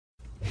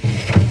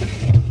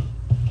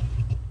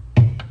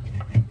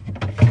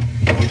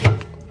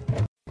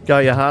Go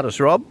your hardest,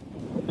 Rob.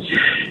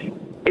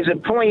 Is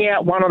it pulling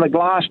out one of the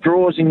glass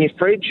drawers in your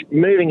fridge,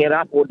 moving it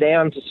up or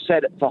down to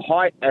set it for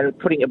height and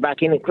putting it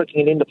back in and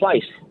clicking it into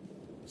place?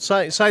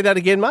 Say that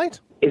again, mate.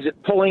 Is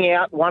it pulling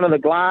out one of the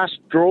glass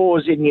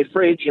drawers in your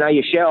fridge,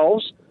 your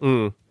shelves,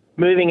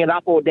 moving it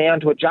up or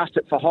down to adjust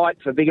it for height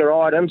for bigger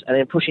items, and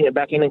then pushing it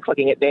back in and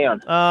clicking it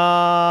down?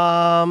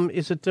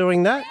 Is it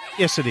doing that?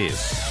 Yes, it is.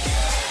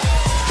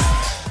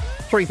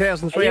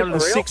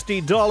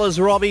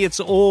 $3,360, Robbie. It's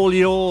all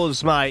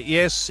yours, mate.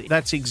 Yes,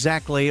 that's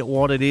exactly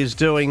what it is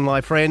doing,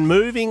 my friend.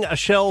 Moving a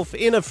shelf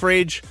in a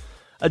fridge,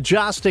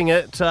 adjusting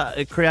it,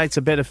 it creates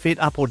a better fit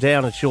up or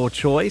down. It's your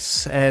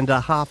choice. And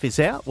half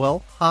is out.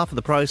 Well, half of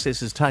the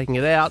process is taking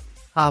it out.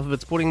 Half of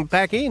it's putting it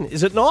back in.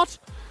 Is it not?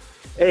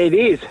 It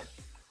is.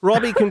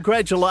 Robbie,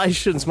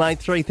 congratulations, mate.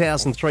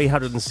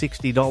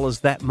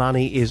 $3,360. That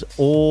money is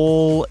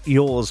all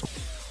yours.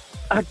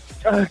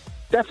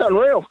 That's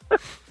unreal.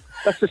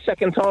 That's the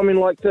second time in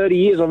like 30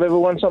 years I've ever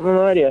won something on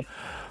the radio.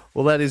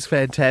 Well, that is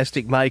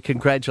fantastic, mate.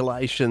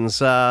 Congratulations.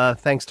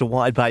 Thanks to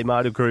Wide Bay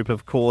Motor Group,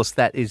 of course.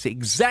 That is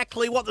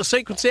exactly what the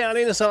secret sound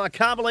is, so I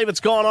can't believe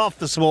it's gone off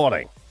this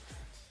morning.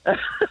 I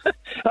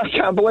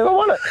can't believe I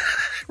won it.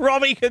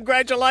 Robbie,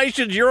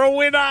 congratulations. You're a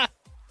winner.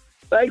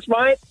 Thanks,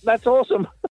 mate. That's awesome.